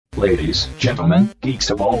Ladies, gentlemen,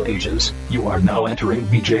 geeks of all ages, you are now entering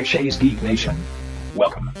BJ Shea's Geek Nation.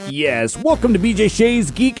 Welcome. Yes, welcome to BJ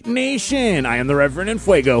Shea's Geek Nation. I am the Reverend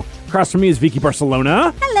Enfuego. Across from me is Vicky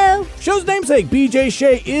Barcelona. Hello. Show's namesake, BJ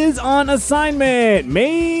Shea, is on assignment.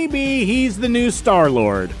 Maybe he's the new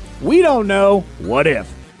Star-Lord. We don't know. What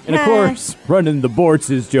if? And of course, running the boards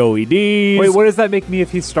is Joey D. Wait, what does that make me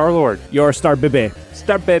if he's Star-Lord? You're Star Bebe.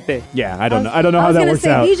 Star Bebe. Yeah, I don't know. I don't know how that works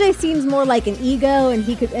out. BJ seems more like an ego, and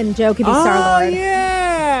Joe could be Star-Lord. Oh,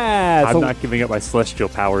 yeah. I'm not giving up my celestial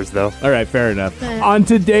powers, though. All right, fair enough. On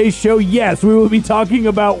today's show, yes, we will be talking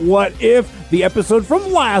about What If, the episode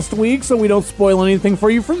from last week, so we don't spoil anything for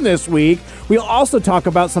you from this week. We'll also talk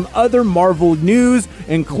about some other Marvel news,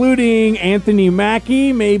 including Anthony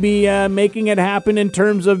Mackie maybe making it happen in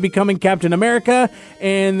terms of becoming Captain America,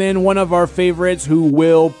 and then one of our favorites who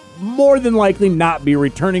will more than likely not be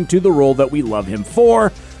returning to the role that we love him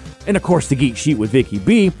for. And of course, the Geek Sheet with Vicky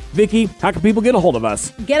B. Vicky, how can people get a hold of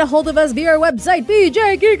us? Get a hold of us via our website,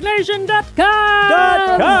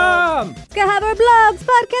 bjgeeknation.com. It's gonna have our blogs,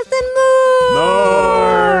 podcasts, and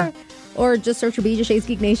more. Or just search for BJ Shea's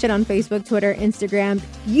Geek Nation on Facebook, Twitter, Instagram,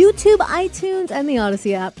 YouTube, iTunes, and the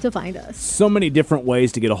Odyssey app to find us. So many different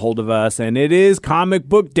ways to get a hold of us, and it is Comic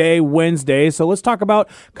Book Day Wednesday, so let's talk about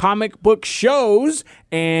comic book shows.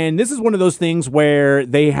 And this is one of those things where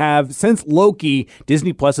they have, since Loki,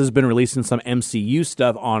 Disney Plus has been releasing some MCU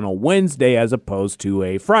stuff on a Wednesday as opposed to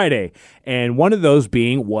a Friday. And one of those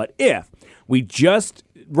being What If.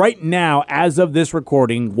 Right now, as of this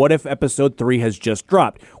recording, What If Episode 3 has just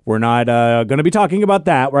dropped. We're not going to be talking about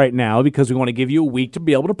that right now because we want to give you a week to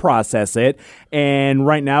be able to process it. And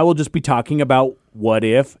right now, we'll just be talking about What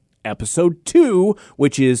If Episode 2,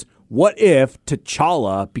 which is What If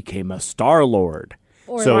T'Challa became a Star-Lord.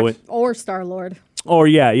 Or Star-Lord. Or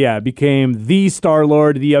became the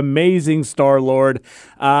Star-Lord, the amazing Star-Lord,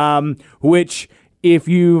 which if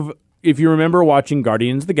you remember watching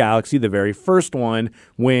Guardians of the Galaxy, the very first one,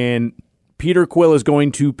 when Peter Quill is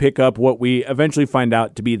going to pick up what we eventually find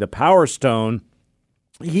out to be the Power Stone,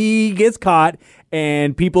 he gets caught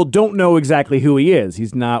and people don't know exactly who he is.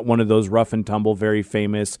 He's not one of those rough and tumble, very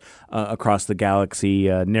famous across the galaxy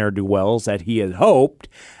ne'er-do-wells that he had hoped.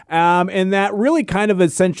 And that really kind of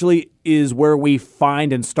essentially is where we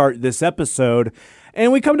find and start this episode.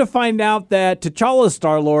 And we come to find out that T'Challa's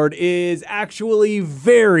Star-Lord is actually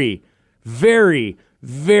very, very,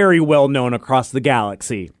 very well known across the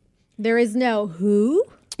galaxy. There is no who?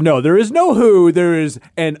 No, there is no who. There is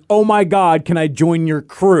an, oh my God, can I join your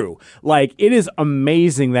crew? Like, it is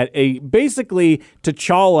amazing that basically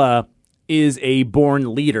T'Challa is a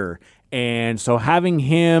born leader. And so having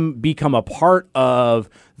him become a part of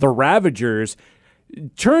the Ravagers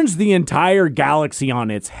turns the entire galaxy on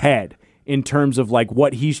its head in terms of like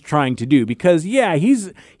what he's trying to do. Because, yeah,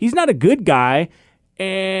 he's not a good guy,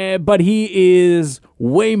 but he is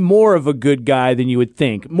way more of a good guy than you would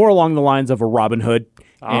think. More along the lines of a Robin Hood.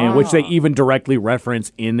 And which they even directly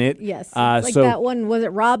reference in it. Yes. That one, was it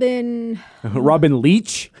Robin? Robin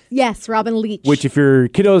Leach? Yes, Robin Leach. Which, if your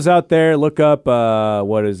kiddos out there, look up,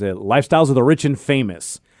 what is it? Lifestyles of the Rich and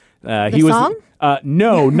Famous. Song?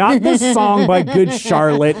 No, not the song by Good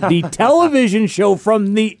Charlotte. The television show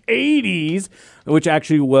from the 80s, which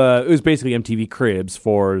actually it was basically MTV Cribs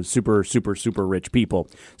for super, super, super rich people.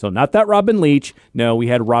 So not that Robin Leach. No, we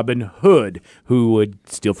had Robin Hood, who would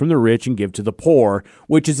steal from the rich and give to the poor,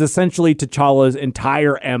 which is essentially T'Challa's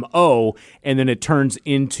entire MO. And then it turns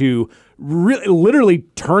into literally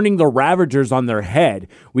turning the Ravagers on their head.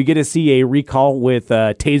 We get to see a recall with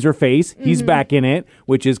Taserface. He's back in it,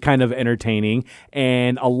 which is kind of entertaining.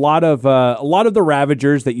 And a lot of the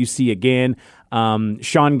Ravagers that you see again.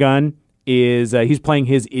 Sean Gunn is he's playing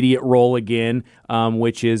his idiot role again,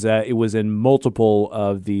 which is it was in multiple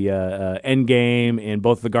of the Endgame and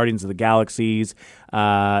both the Guardians of the Galaxies.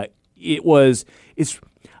 I'm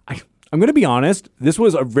going to be honest, this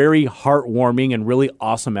was a very heartwarming and really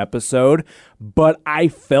awesome episode, but I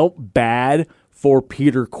felt bad for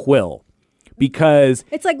Peter Quill because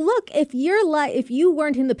it's like, look, if you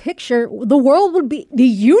weren't in the picture, the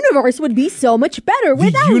universe would be so much better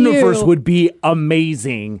without you. The universe would be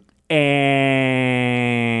amazing, and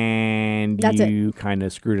you kind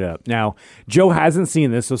of screwed it up. Now, Joe hasn't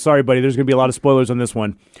seen this, so sorry, buddy. There's going to be a lot of spoilers on this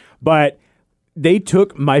one, but they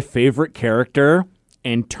took my favorite character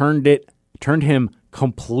and turned him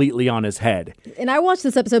completely on his head. And I watched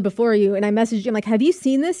this episode before you, and I messaged you. I'm like, have you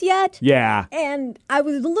seen this yet? Yeah. And I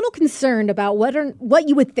was a little concerned about what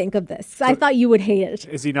you would think of this. I thought you would hate it.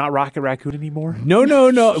 Is he not Rocket Raccoon anymore? No.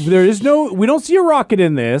 We don't see a rocket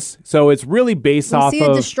in this. So it's really based off See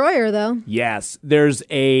a destroyer, though. Yes.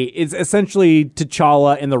 It's essentially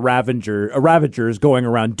T'Challa and the Ravagers going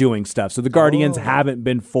around doing stuff. So the Guardians haven't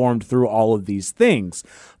been formed through all of these things.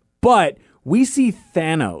 But we see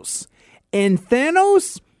Thanos. And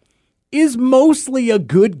Thanos is mostly a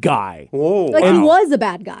good guy. Whoa. Like, he was a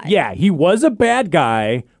bad guy. Yeah, he was a bad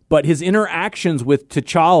guy, but his interactions with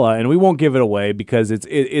T'Challa, and we won't give it away because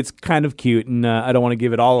it's kind of cute, and I don't want to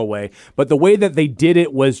give it all away, but the way that they did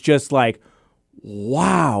it was just like,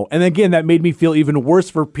 wow. And again, that made me feel even worse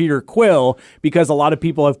for Peter Quill because a lot of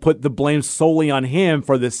people have put the blame solely on him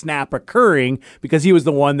for the snap occurring because he was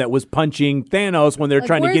the one that was punching Thanos when they're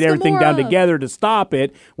trying to get everything down together to stop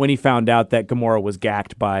it when he found out that Gamora was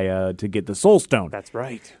gacked by to get the Soul Stone. That's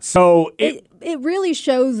right. So it really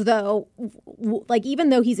shows, though, like, even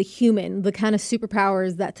though he's a human, the kind of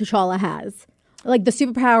superpowers that T'Challa has. Like the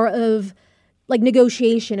superpower of like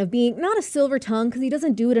negotiation, of being not a silver tongue, because he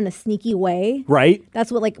doesn't do it in a sneaky way. Right. That's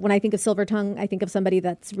what, like, when I think of silver tongue, I think of somebody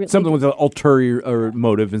that's really something with an ulterior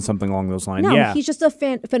motive and something along those lines. No, yeah. he's just a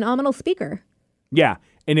phenomenal speaker. Yeah.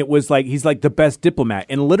 And it was like, he's like the best diplomat.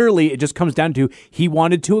 And literally, it just comes down to he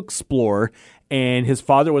wanted to explore, and his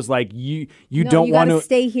father was like, you don't want to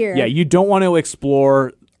stay here. Yeah, you don't want to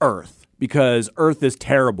explore Earth because Earth is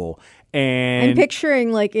terrible. And I'm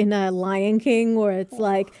picturing like in a Lion King where it's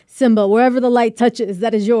like, Simba, wherever the light touches,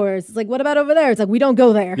 that is yours. It's like, what about over there? It's like, we don't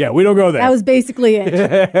go there. Yeah, we don't go there. That was basically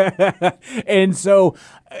it. And so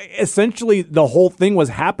essentially the whole thing was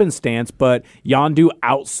happenstance, but Yondu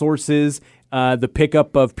outsources the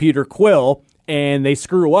pickup of Peter Quill, and they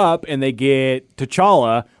screw up, and they get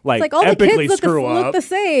T'Challa, like, it's like all epically the kids screw look up. the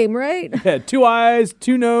same, right? Yeah, 2 eyes,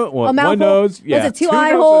 2 nose, one nose. Yeah, Was it 2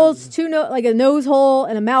 eye holes, like a nose hole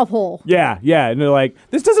and a mouth hole? Yeah, and they're like,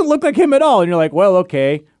 this doesn't look like him at all. And you're like, well,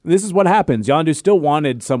 okay, this is what happens. Yondu still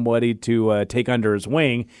wanted somebody to take under his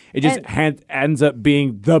wing. It just ends up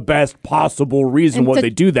being the best possible reason why they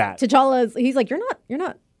do that. T'Challa, he's like, you're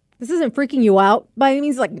not. This isn't freaking you out by any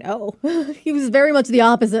means. Like, no. He was very much the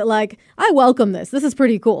opposite. Like, I welcome this. This is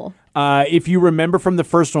pretty cool. If you remember from the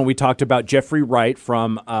first one, we talked about Jeffrey Wright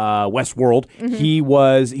from Westworld.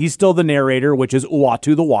 Mm-hmm. He's still the narrator, which is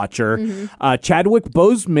Uatu the Watcher. Mm-hmm. Chadwick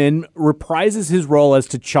Boseman reprises his role as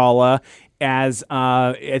T'Challa as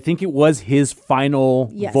I think it was his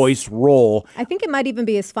final voice role. I think it might even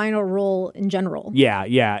be his final role in general.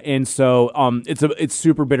 Yeah. And so it's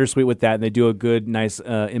super bittersweet with that, and they do a good, nice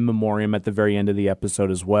in memoriam at the very end of the episode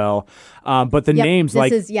as well. But the names,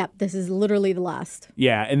 this is literally the last.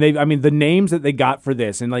 Yeah, and the names that they got for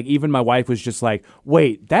this, and like even my wife was just like,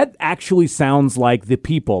 wait, that actually sounds like the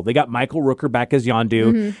people. They got Michael Rooker back as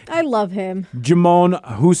Yondu. Mm-hmm. I love him. Jimon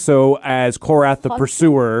Huso as Korath the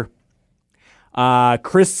Pursuer.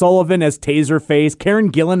 Chris Sullivan as Taserface, Karen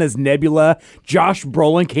Gillan as Nebula, Josh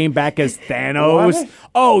Brolin came back as Thanos. What?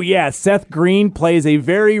 Oh yeah, Seth Green plays a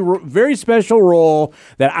very, very special role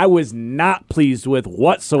that I was not pleased with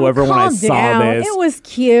whatsoever when I saw this. It was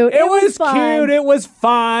cute. It was cute. It was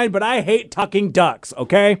fine, but I hate talking ducks.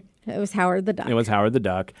 Okay. It was Howard the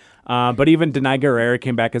Duck. But even Denai Guerrera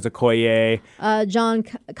came back as Okoye. John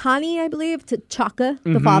Connie, I believe, to Chaka,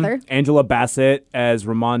 the father. Angela Bassett as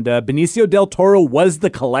Ramonda. Benicio del Toro was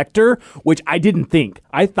the Collector, which I didn't think.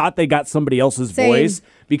 I thought they got somebody else's voice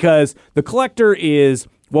because the Collector is...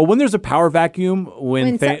 Well, when there's a power vacuum,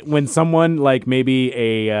 when someone like maybe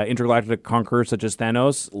a intergalactic conqueror such as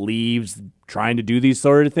Thanos leaves trying to do these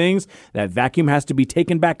sort of things, that vacuum has to be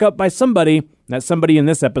taken back up by somebody. That somebody in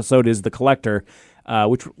this episode is the Collector,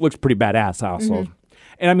 which looks pretty badass also. Mm-hmm.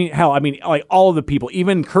 And like all of the people,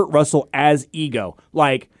 even Kurt Russell as Ego,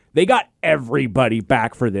 like they got everybody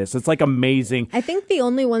back for this. It's like amazing. I think the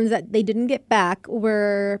only ones that they didn't get back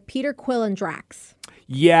were Peter Quill and Drax.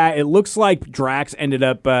 Yeah, it looks like Drax ended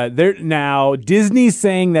up there. Now, Disney's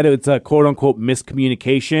saying that it's a quote-unquote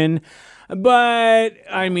miscommunication. But,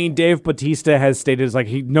 I mean, Dave Bautista has stated it's like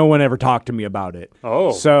no one ever talked to me about it.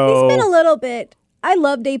 Oh. So he's been a little bit... I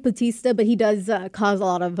love Dave Bautista, but he does cause a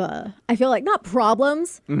lot of, I feel like, not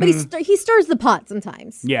problems, but he stirs the pot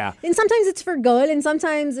sometimes. Yeah. And sometimes it's for good, and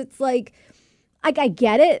sometimes it's like... I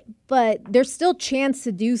get it, but there's still chance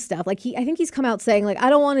to do stuff. Like I think he's come out saying like, I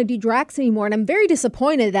don't want to do Drax anymore. And I'm very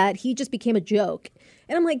disappointed that he just became a joke.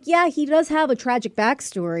 And I'm like, yeah, he does have a tragic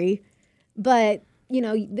backstory, but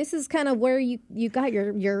this is kind of where you got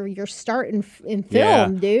your start in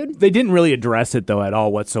film, dude. They didn't really address it though at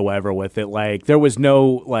all whatsoever with it. Like there was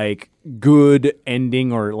no like good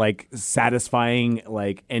ending or like satisfying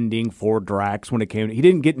like ending for Drax when it came. He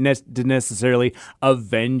didn't get to necessarily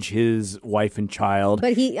avenge his wife and child,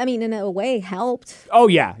 but he, in a way, helped. Oh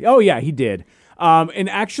yeah, he did. And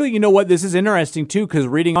actually, you know what? This is interesting, too, because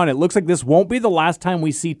reading on, it looks like this won't be the last time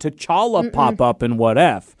we see T'Challa pop up in What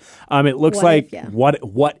If. It looks What like, if, yeah. what if?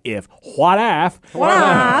 What if?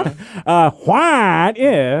 What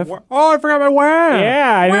if? Oh, I forgot my word.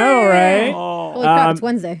 Yeah, I know, right? Holy crap, it's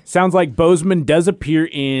Wednesday. Sounds like Boseman does appear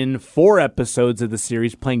in 4 episodes of the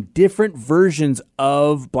series, playing different versions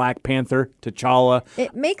of Black Panther, T'Challa.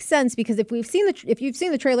 It makes sense because if you've seen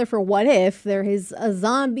the trailer for What If, there is a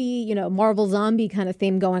zombie, Marvel zombie kind of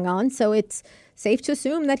theme going on. So it's safe to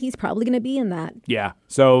assume that he's probably going to be in that. Yeah.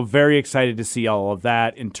 So very excited to see all of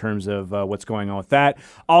that in terms of what's going on with that.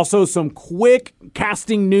 Also, some quick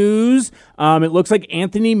casting news. It looks like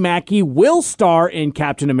Anthony Mackie will star in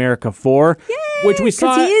Captain America 4. Yay! Which we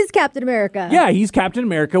saw. Because he is Captain America. Yeah, he's Captain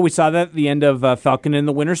America. We saw that at the end of Falcon and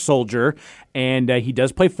the Winter Soldier. And he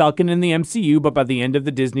does play Falcon in the MCU, but by the end of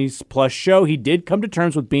the Disney Plus show, he did come to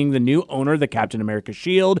terms with being the new owner of the Captain America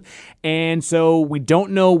shield. And so we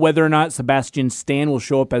don't know whether or not Sebastian Stan will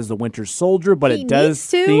show up as the Winter Soldier, but it does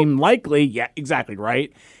seem likely. Yeah, exactly,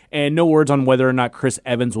 right? And no words on whether or not Chris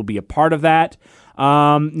Evans will be a part of that.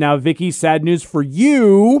 Now, Vicky, sad news for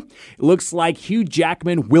you. It looks like Hugh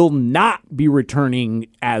Jackman will not be returning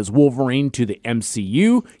as Wolverine to the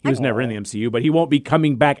MCU. He was never in the MCU, but he won't be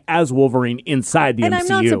coming back as Wolverine inside the MCU. And I'm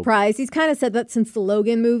not surprised. He's kind of said that since the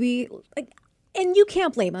Logan movie. And you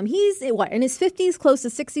can't blame him. He's, in his 50s, close to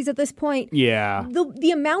 60s at this point? Yeah.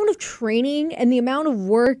 The amount of training and the amount of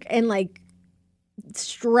work and,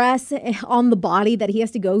 stress on the body that he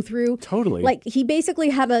has to go through. Totally. He basically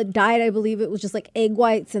had a diet, I believe it was just egg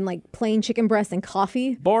whites and plain chicken breast and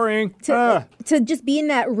coffee. Boring. To just be in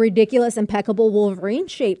that ridiculous, impeccable Wolverine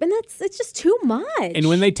shape. And it's just too much. And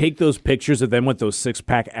when they take those pictures of them with those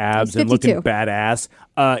 6-pack abs and looking badass,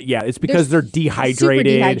 it's because they're dehydrated. Super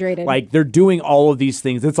dehydrated. They're doing all of these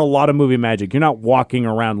things. It's a lot of movie magic. You're not walking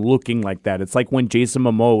around looking like that. It's like when Jason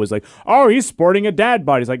Momoa was like, oh, he's sporting a dad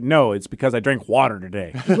bod. He's like, no, it's because I drank water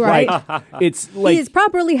today. Right. It's like... He is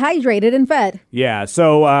properly hydrated and fed. Yeah.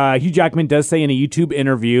 So Hugh Jackman does say in a YouTube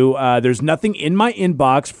interview, there's nothing in my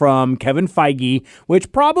inbox from Kevin Feige,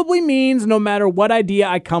 which probably means no matter what idea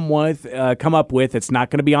I come up with, it's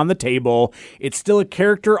not going to be on the table. It's still a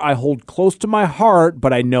character I hold close to my heart,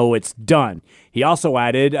 but I know it's done. He also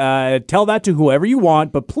added, tell that to whoever you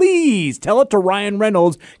want, but please tell it to Ryan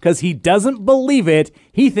Reynolds because he doesn't believe it.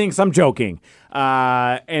 He thinks I'm joking.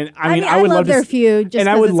 I would love their feud. And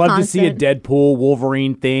I would love to see a Deadpool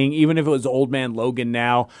Wolverine thing, even if it was Old Man Logan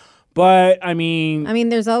now. But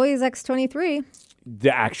there's always X-23.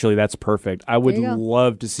 Actually, that's perfect. I would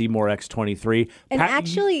love to see more X-23. And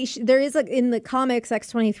actually, there is in the comics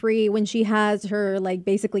X-23 when she has her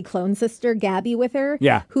basically clone sister Gabby with her,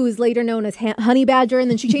 who's later known as Honey Badger,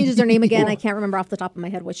 and then she changes her name again. I can't remember off the top of my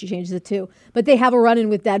head what she changes it to, but they have a run-in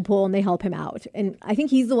with Deadpool and they help him out. And I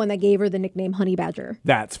think he's the one that gave her the nickname Honey Badger.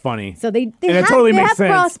 That's funny. So they totally makes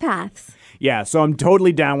sense. Cross paths. Yeah, so I'm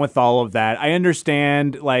totally down with all of that. I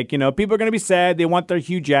understand, people are going to be sad. They want their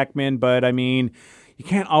Hugh Jackman, but you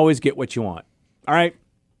can't always get what you want. All right?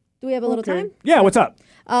 Do we have a little time? Yeah, what's up?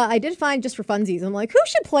 I did find, just for funsies, I'm like, who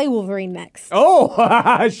should play Wolverine next?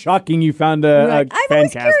 Oh, shocking. You found a I'm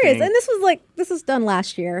always curious. And this was done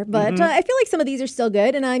last year, but I feel like some of these are still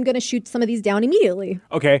good, and I'm going to shoot some of these down immediately.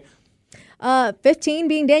 Okay. 15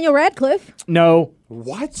 being Daniel Radcliffe. No.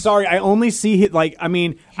 What? Sorry, I only see it I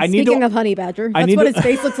need to... Speaking of Honey Badger, that's what his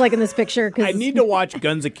face looks like in this picture. I need to watch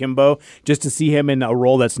Guns Akimbo just to see him in a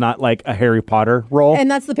role that's not like a Harry Potter role. And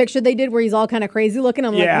that's the picture they did where he's all kind of crazy looking.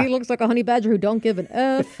 I'm like, he looks like a Honey Badger who don't give an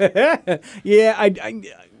F. Yeah,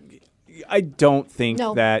 I don't think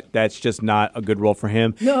that's just not a good role for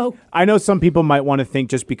him. No. I know some people might want to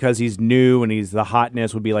think just because he's new and he's the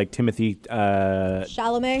hotness would be like Timothy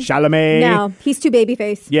Chalamet. No, he's too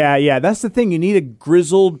babyface. Yeah. That's the thing. You need a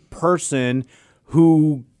grizzled person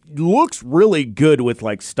who looks really good with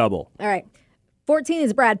stubble. All right. 14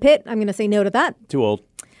 is Brad Pitt. I'm going to say no to that. Too old.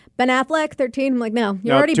 Ben Affleck, 13. I'm like, no.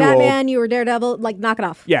 You're already Batman. Old. You were Daredevil. Knock it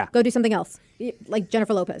off. Yeah. Go do something else. Like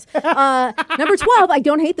Jennifer Lopez. Number 12, I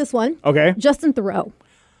don't hate this one. Okay. Justin Theroux.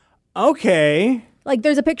 Okay.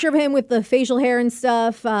 There's a picture of him with the facial hair and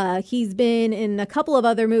stuff. He's been in a couple of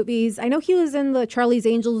other movies. I know he was in the Charlie's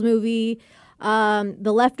Angels movie, The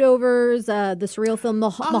Leftovers, the surreal film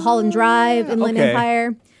Mulholland Drive, Inland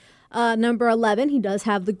Empire. Number 11, he does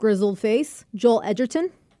have the grizzled face. Joel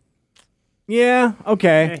Edgerton. Yeah,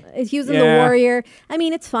 okay. He was in The Warrior. I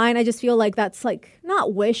mean, it's fine. I just feel like that's like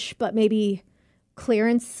not Wish, but maybe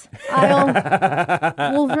clearance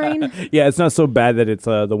aisle Wolverine. Yeah, it's not so bad that it's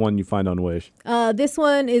the one you find on Wish. This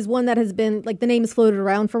one is one that has been like the name is floated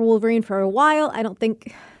around for Wolverine for a while. I don't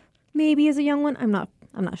think maybe as a young one. I'm not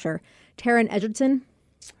sure. Taron Egerton.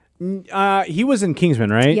 He was in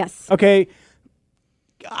Kingsman, right? Yes. Okay.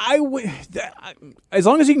 As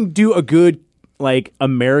long as he can do a good like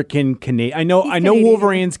American Canadian. I know Canadian.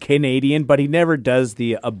 Wolverine's Canadian, but he never does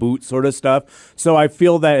the a boot sort of stuff. So I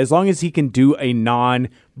feel that as long as he can do a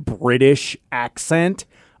non-British accent,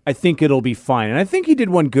 I think it'll be fine. And I think he did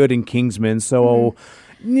one good in Kingsman. So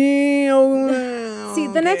See,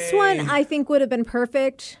 the next one I think would have been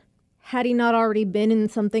perfect had he not already been in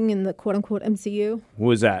something in the quote-unquote MCU. Who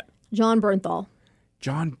was that? John Bernthal.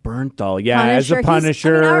 John Bernthal, yeah, Punisher. as a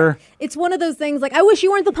Punisher. It's one of those things like, I wish you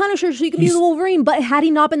weren't the Punisher so you could be the Wolverine, but had he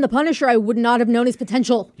not been the Punisher, I would not have known his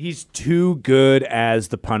potential. He's too good as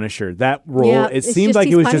the Punisher. That role, it seems like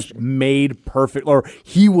it was just made perfect, or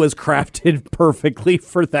he was crafted perfectly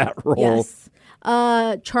for that role. Yes.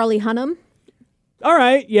 Charlie Hunnam. All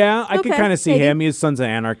right, yeah, I could Okay, kind of see maybe. him. He's Sons of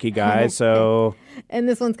Anarchy guy, so... And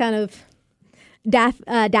this one's kind of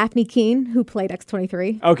Daphne Keene, who played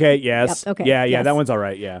X-23. Okay, yes. Yep, okay, Yeah, yes. that one's all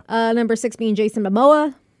right, yeah. Number 6 being Jason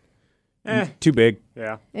Momoa. Too big.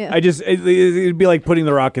 Yeah. It'd be like putting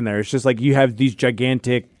The Rock in there. It's just like you have these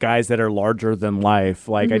gigantic guys that are larger than life.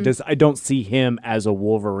 Like, I don't see him as a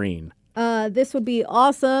Wolverine. This would be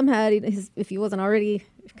awesome if he wasn't already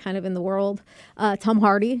kind of in the world. Tom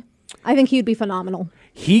Hardy. I think he would be phenomenal.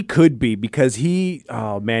 He could be because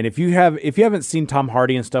oh man, if you haven't seen Tom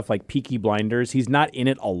Hardy and stuff like Peaky Blinders, he's not in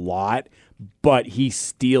it a lot, but he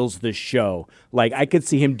steals the show. Like I could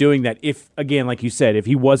see him doing that if, again, like you said, if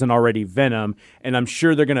he wasn't already Venom, and I'm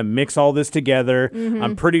sure they're gonna mix all this together.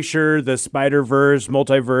 I'm pretty sure the Spider-Verse,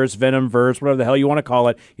 Multiverse, Venom-verse, whatever the hell you want to call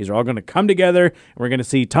it, these are all gonna come together, and we're gonna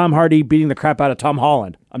see Tom Hardy beating the crap out of Tom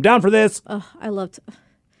Holland. I'm down for this. Oh, I loved.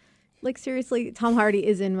 Like seriously, Tom Hardy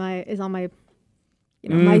is on my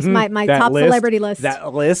my top celebrity list.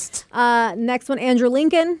 That list. Next one, Andrew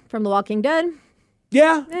Lincoln from The Walking Dead.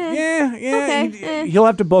 Yeah. Okay, He'll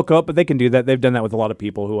have to bulk up, but they can do that. They've done that with a lot of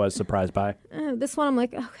people who I was surprised by. This one, I'm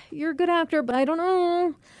like, okay, you're a good actor, but I don't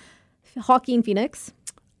know. Joaquin Phoenix.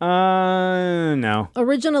 No.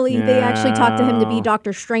 Originally, they actually talked to him to be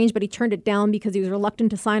Doctor Strange, but he turned it down because he was reluctant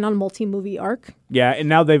to sign on a multi-movie arc. Yeah, and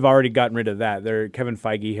now they've already gotten rid of that. Kevin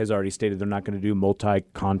Feige has already stated they're not going to do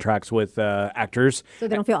multi-contracts with actors. So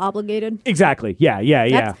they don't feel obligated. Exactly.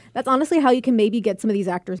 Yeah. That's honestly how you can maybe get some of these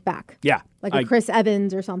actors back. Yeah. Like a Chris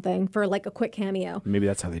Evans or something for like a quick cameo. Maybe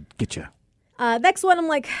that's how they get you. Next one, I'm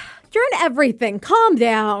like, you're in everything. Calm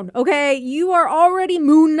down, okay? You are already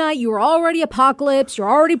Moon Knight. You are already Apocalypse. You're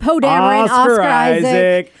already Poe Dameron, Oscar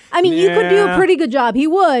Isaac. I mean, you could do a pretty good job. He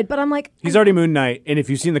would, but I'm like... He's already Moon Knight, and if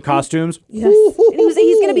you've seen the costumes... Yes. And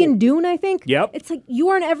he's going to be in Dune, I think. Yep. It's like, you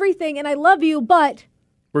are in everything, and I love you, but...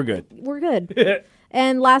 We're good. We're good.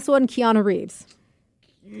 And last one, Keanu Reeves.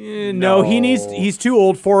 No, he's too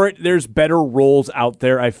old for it. There's better roles out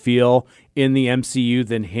there, I feel, in the MCU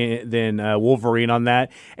than Wolverine on that.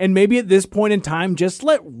 And maybe at this point in time, just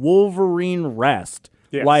let Wolverine rest.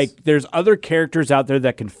 Yes. Like, there's other characters out there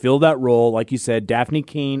that can fill that role. Like you said, Daphne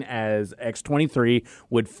Keene as X-23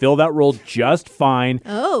 would fill that role just fine.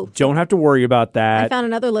 Oh. Don't have to worry about that. I found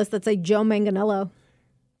another list that say Joe Manganiello.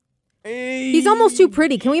 He's almost too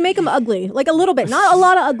pretty. Can we make him ugly? Like a little bit. Not a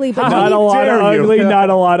lot of ugly, but not a lot of ugly. Not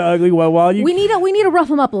a lot of ugly. Well, we need to rough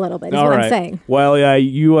him up a little bit. Is what I'm saying. Well,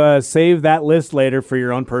 you save that list later for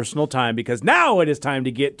your own personal time because now it is time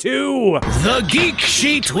to get to The Geek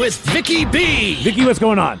Sheet with Vicky B. Vicky, what's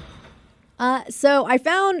going on? So I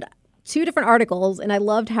found 2 different articles, and I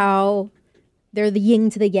loved how they're the yin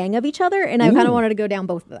to the yang of each other, and I kind of wanted to go down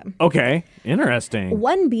both of them. Okay, interesting.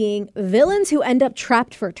 One being villains who end up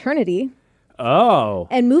trapped for eternity. Oh.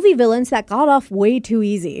 And movie villains that got off way too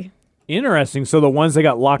easy. Interesting. So the ones that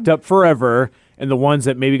got locked up forever and the ones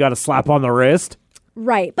that maybe got a slap on the wrist?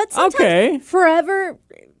 Right. But sometimes forever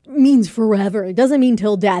means forever. It doesn't mean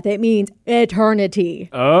till death. It means eternity.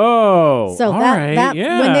 Oh. So that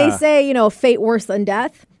when they say, fate worse than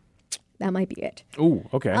death, that might be it. Ooh,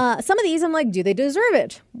 okay. Some of these, I'm like, do they deserve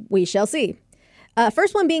it? We shall see.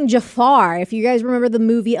 First one being Jafar. If you guys remember the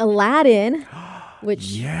movie Aladdin,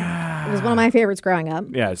 which was one of my favorites growing up.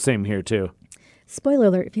 Yeah, same here too. Spoiler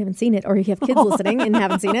alert if you haven't seen it or you have kids listening and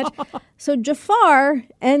haven't seen it. So Jafar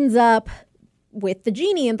ends up with the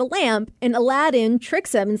genie and the lamp, and Aladdin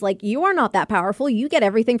tricks him and is like, you are not that powerful. You get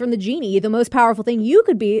everything from the genie. The most powerful thing you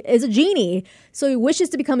could be is a genie. So he wishes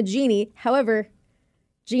to become a genie. However,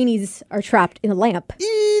 genies are trapped in a lamp.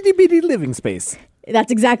 Itty bitty living space.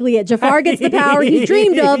 That's exactly it. Jafar gets the power he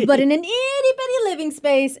dreamed of, but in an itty bitty living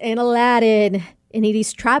space in Aladdin. And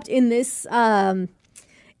he's trapped in this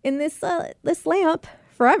this lamp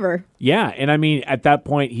forever. Yeah, and I mean, at that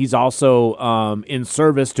point, he's also in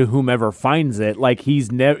service to whomever finds it. Like, he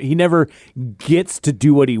never gets to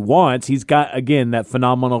do what he wants. He's got, again, that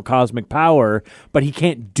phenomenal cosmic power, but he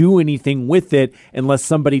can't do anything with it unless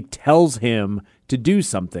somebody tells him to do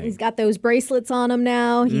something. He's got those bracelets on him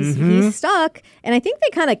now. He's stuck. And I think they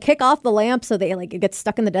kind of kick off the lamp so they it gets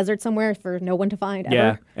stuck in the desert somewhere for no one to find ever.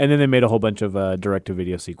 Yeah, and then they made a whole bunch of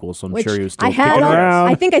direct-to-video sequels, so I'm sure he was still kicking around. around.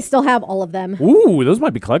 I think I still have all of them. Ooh, those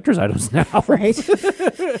might be collector's items now. Right. Did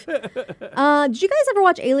you guys ever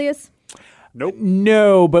watch Alias? Nope.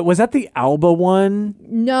 No, but was that the Alba one?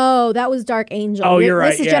 No, that was Dark Angel. Oh, you're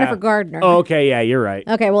right. This is Jennifer Gardner. Oh, okay, yeah, you're right.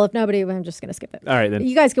 Okay, well, if nobody, I'm just going to skip it. All right, then.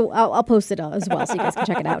 You guys go, I'll post it as well so you guys can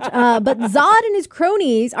check it out. But Zod and his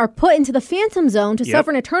cronies are put into the Phantom Zone to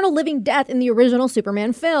suffer an eternal living death in the original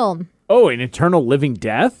Superman film. Oh, an eternal living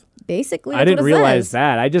death? Basically, I didn't realize says.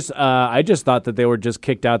 that. I just thought that they were just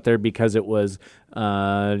kicked out there because it was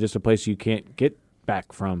just a place you can't get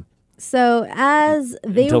back from. So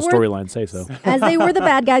until storylines say so. As they were the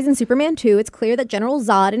bad guys in Superman 2, it's clear that General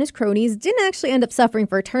Zod and his cronies didn't actually end up suffering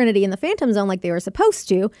for eternity in the Phantom Zone like they were supposed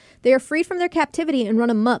to. They are freed from their captivity and run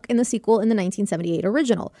amok in the sequel in the 1978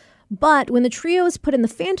 original. But when the trio is put in the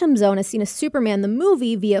Phantom Zone as seen as Superman the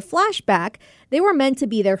movie via flashback, they were meant to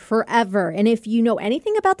be there forever. And if you know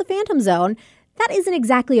anything about the Phantom Zone, that isn't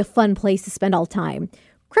exactly a fun place to spend all time.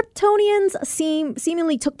 Kryptonians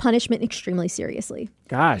seemingly took punishment extremely seriously.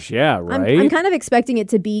 Gosh, yeah, right? I'm kind of expecting it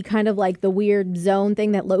to be kind of like the weird zone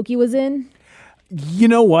thing that Loki was in. You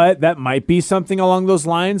know what? That might be something along those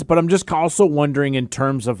lines, but I'm just also wondering in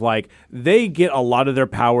terms of like they get a lot of their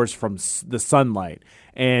powers from the sunlight.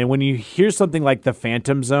 And when you hear something like the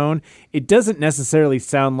Phantom Zone, it doesn't necessarily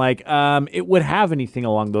sound like it would have anything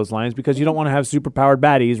along those lines because you don't want to have superpowered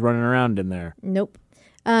baddies running around in there. Nope.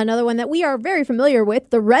 Another one that we are very familiar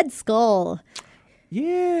with, the Red Skull.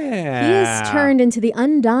 Yeah. He is turned into the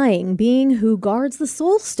Undying, being who guards the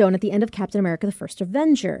Soul Stone at the end of Captain America: The First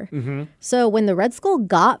Avenger. Mm-hmm. So when the Red Skull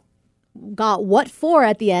got what for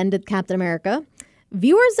at the end of Captain America,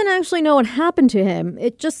 viewers didn't actually know what happened to him.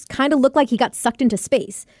 It just kind of looked like he got sucked into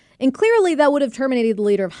space. And clearly that would have terminated the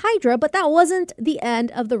leader of Hydra, but that wasn't the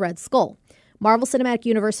end of the Red Skull. Marvel Cinematic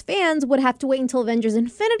Universe fans would have to wait until Avengers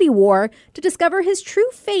Infinity War to discover his true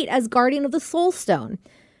fate as Guardian of the Soul Stone.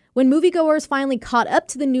 When moviegoers finally caught up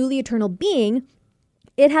to the newly eternal being,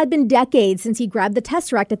 it had been decades since he grabbed the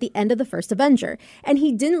Tesseract at the end of the first Avenger, and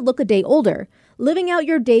he didn't look a day older. Living out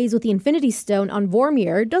your days with the Infinity Stone on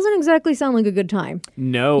Vormir doesn't exactly sound like a good time.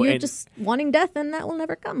 No. You're just wanting death, and that will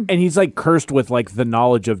never come. And he's like cursed with like the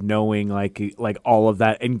knowledge of knowing like all of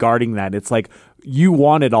that and guarding that. It's like you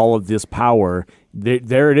wanted all of this power.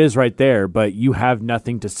 There it is right there, but you have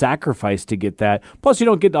nothing to sacrifice to get that. Plus, you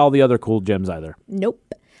don't get all the other cool gems either.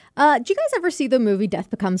 Nope. Did you guys ever see the movie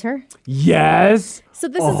Death Becomes Her? Yes. So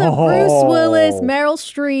this is a Bruce Willis, Meryl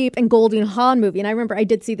Streep, and Goldie Hawn movie. And I remember I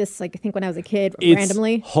did see this, like, I think when I was a kid,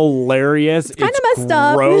 randomly. Hilarious. It's kind of messed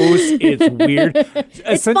up. Gross. It's weird.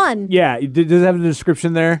 It's fun. Yeah. Does it have a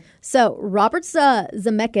description there? So Robert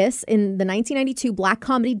Zemeckis in the 1992 black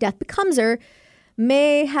comedy Death Becomes Her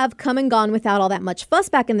may have come and gone without all that much fuss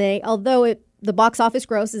back in the day, although the box office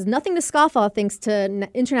gross is nothing to scoff off thanks to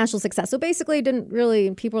international success. So basically, it didn't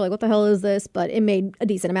really, people were like, what the hell is this? But it made a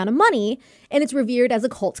decent amount of money, and it's revered as a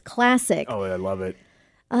cult classic. Oh, I love it.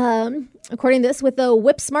 According to this, with a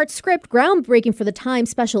whip-smart script, groundbreaking for the time,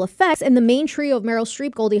 special effects, and the main trio of Meryl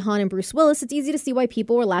Streep, Goldie Hawn, and Bruce Willis, it's easy to see why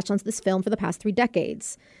people were latched onto this film for the past 3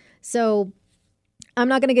 decades. So I'm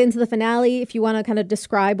not going to get into the finale if you want to kind of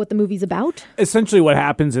describe what the movie's about. Essentially what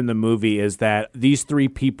happens in the movie is that these 3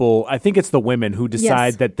 people, I think it's the women who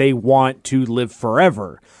decide that they want to live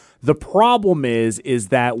forever. The problem is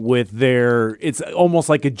that with it's almost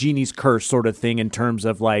like a genie's curse sort of thing in terms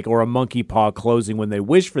of like, or a monkey paw closing when they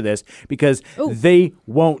wish for this, because they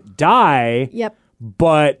won't die,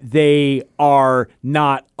 but they are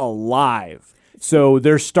not alive. So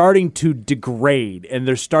they're starting to degrade and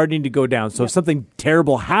they're starting to go down. So if something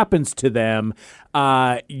terrible happens to them,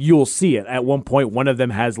 you'll see it. At one point, one of them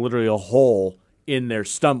has literally a hole in their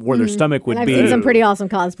stomach where their stomach would I've be. seen some pretty awesome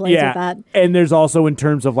cosplays with that. And there's also in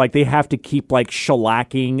terms of like they have to keep like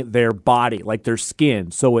shellacking their body, like their skin,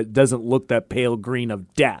 so it doesn't look that pale green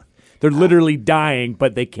of death. They're literally dying,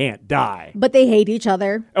 but they can't die. But they hate each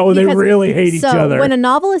other. Oh, they really hate each other. So when a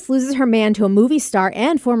novelist loses her man to a movie star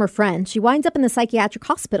and former friend, she winds up in the psychiatric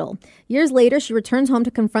hospital. Years later, she returns home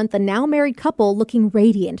to confront the now married couple looking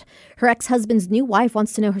radiant. Her ex-husband's new wife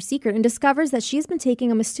wants to know her secret and discovers that she's been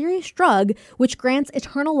taking a mysterious drug which grants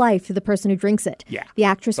eternal life to the person who drinks it. Yeah. The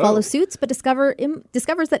actress follows suits, but discovers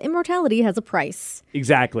that immortality has a price.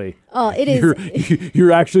 Exactly. It is.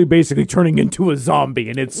 You're actually basically turning into a zombie,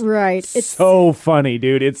 and it's Right. It's so funny,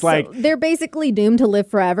 dude. It's like they're basically doomed to live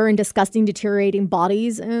forever in disgusting, deteriorating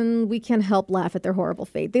bodies, and we can't help laugh at their horrible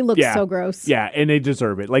fate. They look so gross. Yeah, and they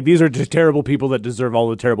deserve it. Like, these are just terrible people that deserve all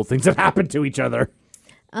the terrible things that happen to each other.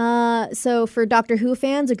 So for Doctor Who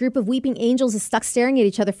fans, a group of weeping angels is stuck staring at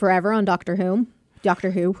each other forever on Doctor Who.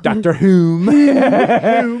 Doctor Who.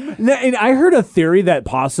 And I heard a theory that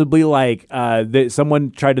possibly, like, that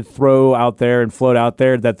someone tried to throw out there and float out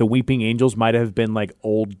there that the weeping angels might have been like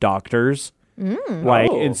old doctors.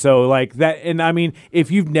 And so like that, and I mean,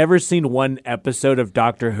 if you've never seen one episode of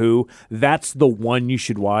Doctor Who, that's the one you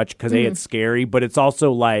should watch because it's scary, but it's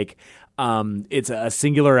also like it's a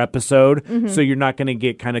singular episode, so you're not going to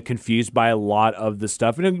get kind of confused by a lot of the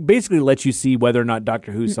stuff, and it basically lets you see whether or not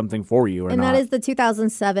Doctor Who's something for you or not. And that is the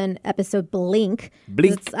 2007 episode Blink.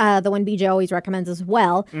 It's the one BJ always recommends as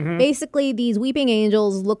well. Basically, these weeping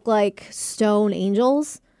angels look like stone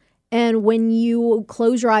angels, and when you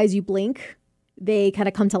close your eyes, you blink, they kind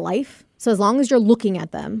of come to life. So as long as you're looking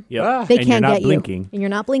at them, they and can't you're not get blinking. you. And you're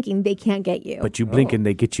not blinking, they can't get you. But you blink and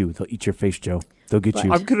they get you. They'll eat your face, Joe. They'll get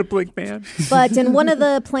you. I'm gonna blink, man. But in one of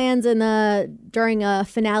the plans during a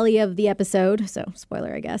finale of the episode, so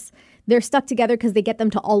spoiler, I guess, they're stuck together because they get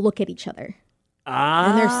them to all look at each other.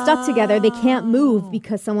 And they're stuck together. They can't move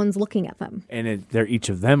because someone's looking at them. And they're each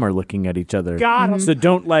of them are looking at each other. Got 'em. So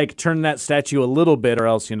don't like turn that statue a little bit, or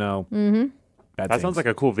else That sounds like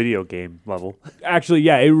a cool video game level. Actually,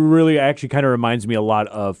 yeah, it really actually kind of reminds me a lot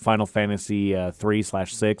of Final Fantasy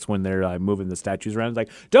 3/6 when they're moving the statues around. It's like,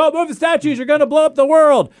 don't move the statues, you're gonna blow up the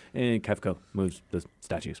world. And Kefka moves the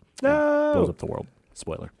statues, blows up the world.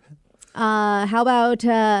 Spoiler. How about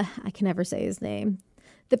I can never say his name.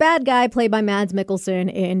 The bad guy played by Mads Mikkelsen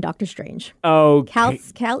in Doctor Strange. Oh,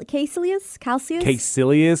 Caecilius?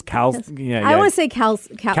 Caecilius? I want to say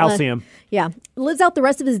Calcium. Lives out the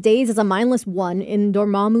rest of his days as a mindless one in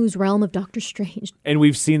Dormammu's realm of Doctor Strange. And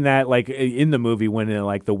we've seen that like in the movie when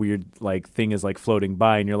like the weird like thing is like floating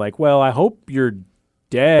by, and you're like, well, I hope you're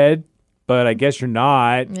dead. But I guess you're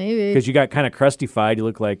not. Maybe. Because you got kind of crustified. You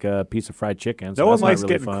look like a piece of fried chicken. So No one that's not likes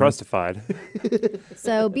really getting fun. crustified.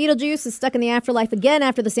 So Beetlejuice is stuck in the afterlife again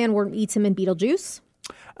after the sandworm eats him in Beetlejuice.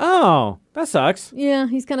 Oh, that sucks. Yeah,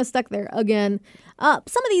 he's kind of stuck there again. Some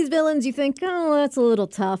of these villains you think, oh, that's a little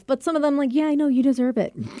tough. But some of them like, yeah, I know, you deserve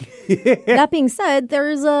it. That being said,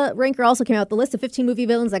 there's a ranker also came out with the list of 15 movie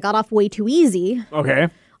villains that got off way too easy. Okay.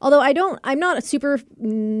 Although I'm not a super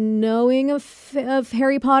knowing of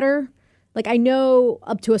Harry Potter. Like, I know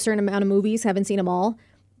up to a certain amount of movies, haven't seen them all,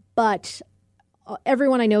 but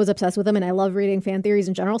everyone I know is obsessed with them, and I love reading fan theories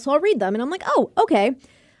in general, so I'll read them, and I'm like, oh, okay.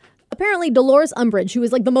 Apparently, Dolores Umbridge, who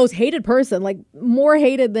is, like, the most hated person, like, more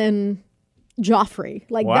hated than Joffrey.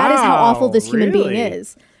 Like, that is how awful this human being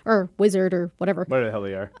is. Or wizard, or whatever. Whatever the hell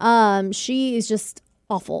they are. She is just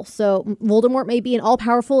awful. So Voldemort may be an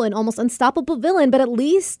all-powerful and almost unstoppable villain, but at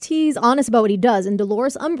least he's honest about what he does. And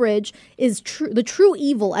Dolores Umbridge is the true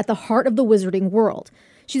evil at the heart of the wizarding world.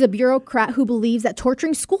 She's a bureaucrat who believes that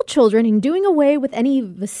torturing school children and doing away with any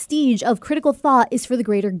vestige of critical thought is for the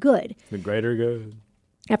greater good. The greater good.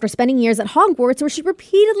 After spending years at Hogwarts, where she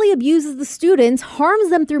repeatedly abuses the students,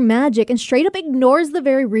 harms them through magic, and straight up ignores the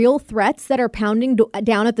very real threats that are pounding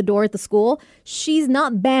down at the door at the school, she's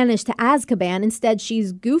not banished to Azkaban. Instead,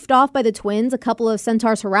 she's goofed off by the twins, a couple of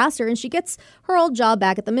centaurs harass her, and she gets her old job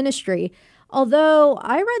back at the Ministry. Although,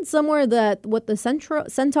 I read somewhere that what the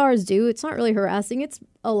centaurs do, it's not really harassing, it's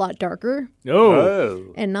a lot darker.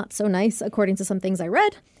 Oh. And not so nice, according to some things I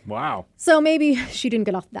read. Wow. So maybe she didn't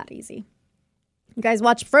get off that easy. You guys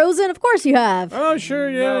watch Frozen? Of course you have. Oh, sure.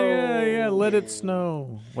 Yeah. Let it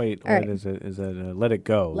snow. Wait, All right. what is it? Is that Let It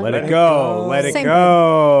Go? Let Let It it go. Let it Same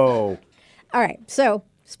go. All right, so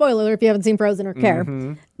spoiler alert if you haven't seen Frozen or care.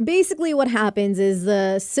 Basically what happens is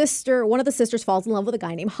one of the sisters falls in love with a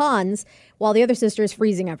guy named Hans, while the other sister is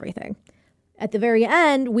freezing everything. At the very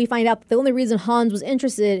end, we find out that the only reason Hans was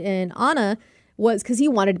interested in Anna was because he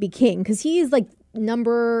wanted to be king, because he is the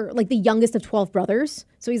youngest of 12 brothers.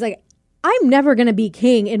 So he's like, I'm never going to be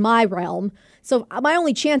king in my realm. So my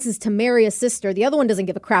only chance is to marry a sister. The other one doesn't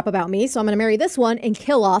give a crap about me, so I'm going to marry this one and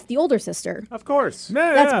kill off the older sister. Of course.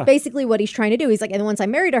 That's basically what he's trying to do. He's like, and once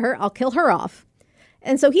I'm married to her, I'll kill her off.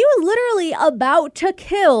 And so he was literally about to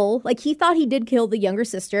kill, like he thought he did kill the younger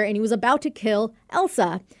sister, and he was about to kill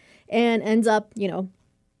Elsa, and ends up,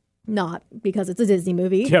 not, because it's a Disney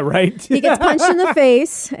movie. Yeah, right. He gets punched in the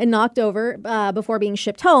face and knocked over before being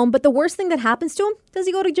shipped home. But the worst thing that happens to him, does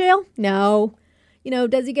he go to jail? No.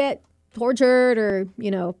 Does he get tortured or,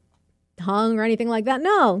 hung or anything like that?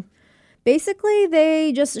 No. Basically,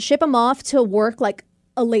 they just ship him off to work like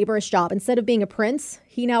a laborious job. Instead of being a prince,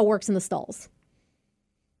 he now works in the stalls.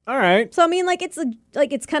 All right. So I mean,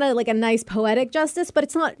 it's kind of like a nice poetic justice, but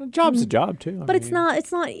it's not. A job's a job too. But it's not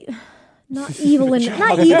evil and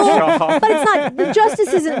not evil, but it's not. The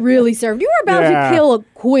justice isn't really served. You were about to kill a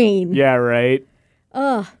queen. Yeah, right.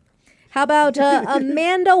 How about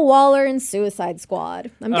Amanda Waller in Suicide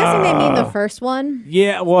Squad? I'm guessing they mean the first one.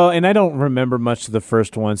 Yeah, well, and I don't remember much of the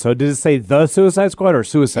first one. So did it say The Suicide Squad or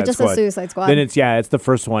Suicide It just Squad? says Suicide Squad. Then it's the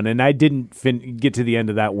first one. And I didn't get to the end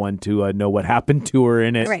of that one to know what happened to her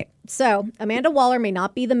in it. Right. So Amanda Waller may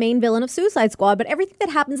not be the main villain of Suicide Squad, but everything that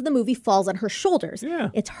happens in the movie falls on her shoulders. Yeah.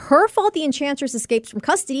 It's her fault the Enchantress escapes from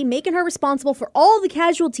custody, making her responsible for all the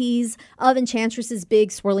casualties of Enchantress's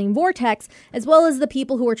big swirling vortex, as well as the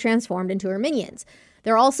people who were transformed into her minions.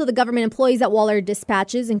 There are also the government employees that Waller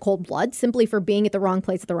dispatches in cold blood simply for being at the wrong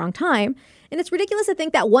place at the wrong time. And it's ridiculous to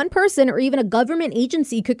think that one person or even a government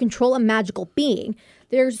agency could control a magical being.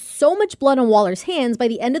 There's so much blood on Waller's hands by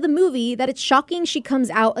the end of the movie that it's shocking she comes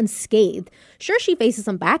out unscathed. Sure, she faces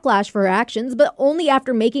some backlash for her actions, but only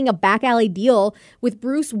after making a back alley deal with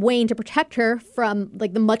Bruce Wayne to protect her from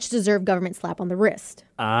the much-deserved government slap on the wrist.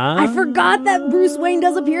 I forgot that Bruce Wayne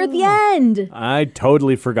does appear at the end. I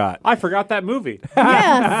totally forgot. I forgot that movie.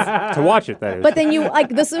 Yes. To watch it, that is. But then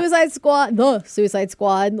the Suicide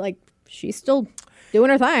Squad, she's still doing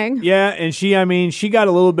her thing. Yeah, and she got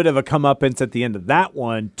a little bit of a comeuppance at the end of that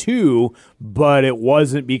one, too, but it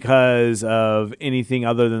wasn't because of anything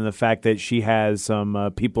other than the fact that she has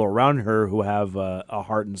some people around her who have a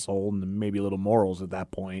heart and soul and maybe a little morals at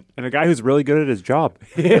that point. And a guy who's really good at his job.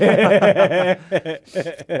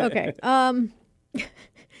 Okay.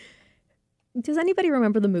 Does anybody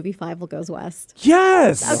remember the movie Fievel Goes West?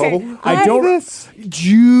 Yes. Okay. I don't.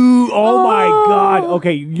 Oh my God.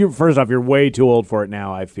 Okay. First off, you're way too old for it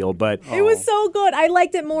now, I feel. But It was so good. I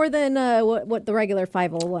liked it more than what the regular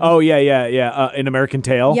Fievel was. Oh yeah. An American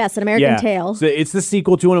Tale. Yes, An American Tale. So it's the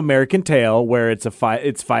sequel to An American Tale, where it's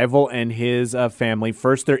Fievel and his family.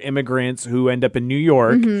 First, they're immigrants who end up in New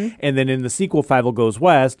York, and then in the sequel, Fievel Goes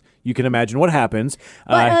West. You can imagine what happens.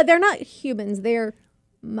 But they're not humans. They're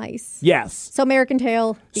mice. Yes. So American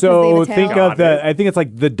Tail. So think of I think it's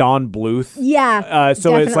like the Don Bluth. Yeah.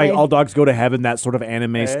 So it's like definitely. All Dogs Go to Heaven, that sort of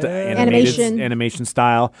animation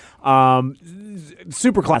style.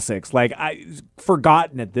 Super classics. I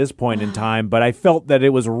forgotten at this point in time, but I felt that it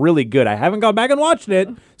was really good. I haven't gone back and watched it,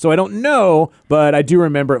 so I don't know, but I do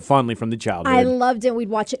remember it fondly from the childhood. I loved it. We'd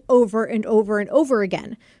watch it over and over and over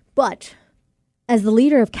again. But as the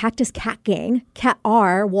leader of Cactus Cat Gang, Cat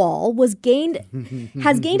R. Wall has gained an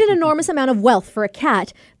enormous amount of wealth for a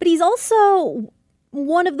cat, but he's also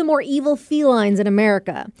one of the more evil felines in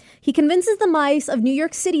America. He convinces the mice of New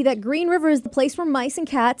York City that Green River is the place where mice and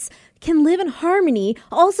cats can live in harmony.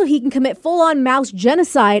 Also, he can commit full-on mouse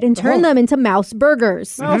genocide and turn them into mouse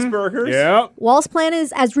burgers. Mouse burgers? Yeah. Wall's plan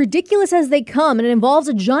is as ridiculous as they come, and it involves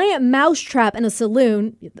a giant mouse trap in a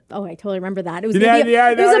saloon. Oh, I totally remember that. It was it was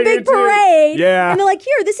a big parade. Yeah. And they're like,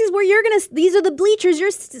 here, this is where these are the bleachers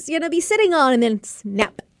you're going to be sitting on, and then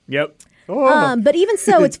snap. Yep. But even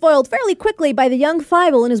so, it's foiled fairly quickly by the young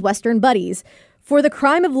Fievel and his Western buddies. For the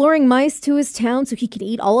crime of luring mice to his town so he can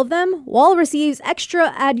eat all of them, Wall receives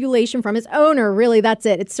extra adulation from his owner. Really, that's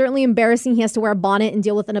it. It's certainly embarrassing he has to wear a bonnet and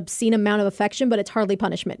deal with an obscene amount of affection, but it's hardly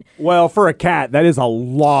punishment. Well, for a cat, that is a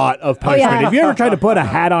lot of punishment. yeah. If you ever try to put a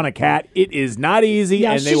hat on a cat, it is not easy,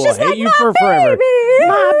 Yeah, and they she's will just hate like, you "My for forever. baby!"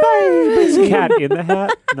 My baby. Cat in the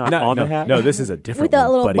hat, not on the hat. No, this is a different With that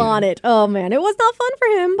one, little buddy. bonnet. Oh, man. It was not fun for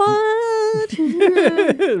him, but...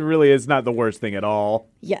 It really is not the worst thing at all.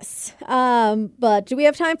 Yes. But do we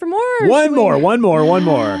have time for more? or One should we-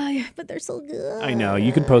 more. But they're so good. I know.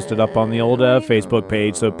 You can post it up on the old Facebook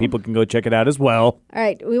page so people can go check it out as well. All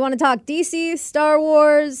right. We want to talk DC, Star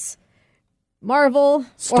Wars, Marvel, or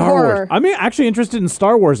Star horror. Wars. I'm actually interested in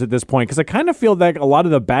Star Wars at this point because I kind of feel like a lot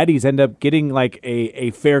of the baddies end up getting like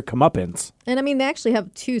a fair comeuppance. And I mean, they actually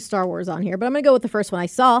have 2 Star Wars on here, but I'm going to go with the first one I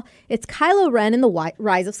saw. It's Kylo Ren in the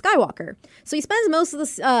Rise of Skywalker. So he spends most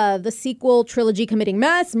of the sequel trilogy committing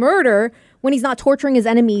mass murder when he's not torturing his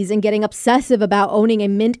enemies and getting obsessive about owning a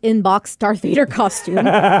mint inbox Darth Vader costume. He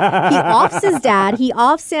offs his dad, he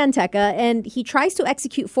offs Santeca, and he tries to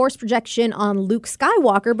execute force projection on Luke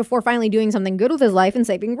Skywalker before finally doing something good with his life and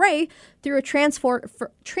saving Rey through a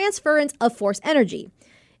transference of force energy.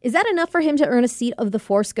 Is that enough for him to earn a seat of the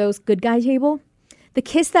Force Ghost good guy table? The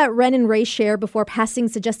kiss that Ren and Rey share before passing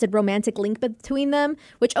suggested romantic link between them,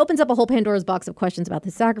 which opens up a whole Pandora's box of questions about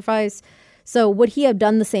the sacrifice. So would he have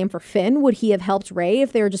done the same for Finn? Would he have helped Rey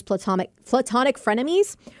if they were just platonic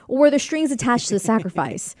frenemies? Or were there strings attached to the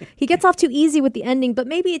sacrifice? He gets off too easy with the ending, but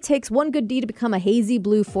maybe it takes one good deed to become a hazy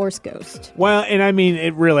blue Force ghost. Well, and I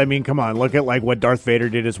mean, come on, look at like what Darth Vader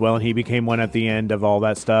did as well, and he became one at the end of all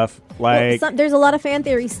that stuff. Like, well, there's a lot of fan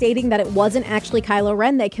theories stating that it wasn't actually Kylo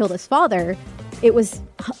Ren that killed his father. It was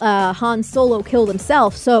Han Solo killed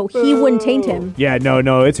himself, so he wouldn't taint him. Yeah,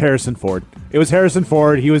 no, it's Harrison Ford. It was Harrison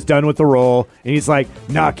Ford. He was done with the role, and he's like,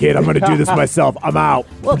 nah, kid, I'm going to do this myself. I'm out.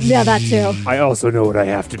 Well, yeah, that too. I also know what I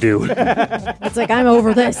have to do. It's like, I'm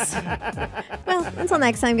over this. Well, until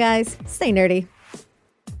next time, guys, stay nerdy.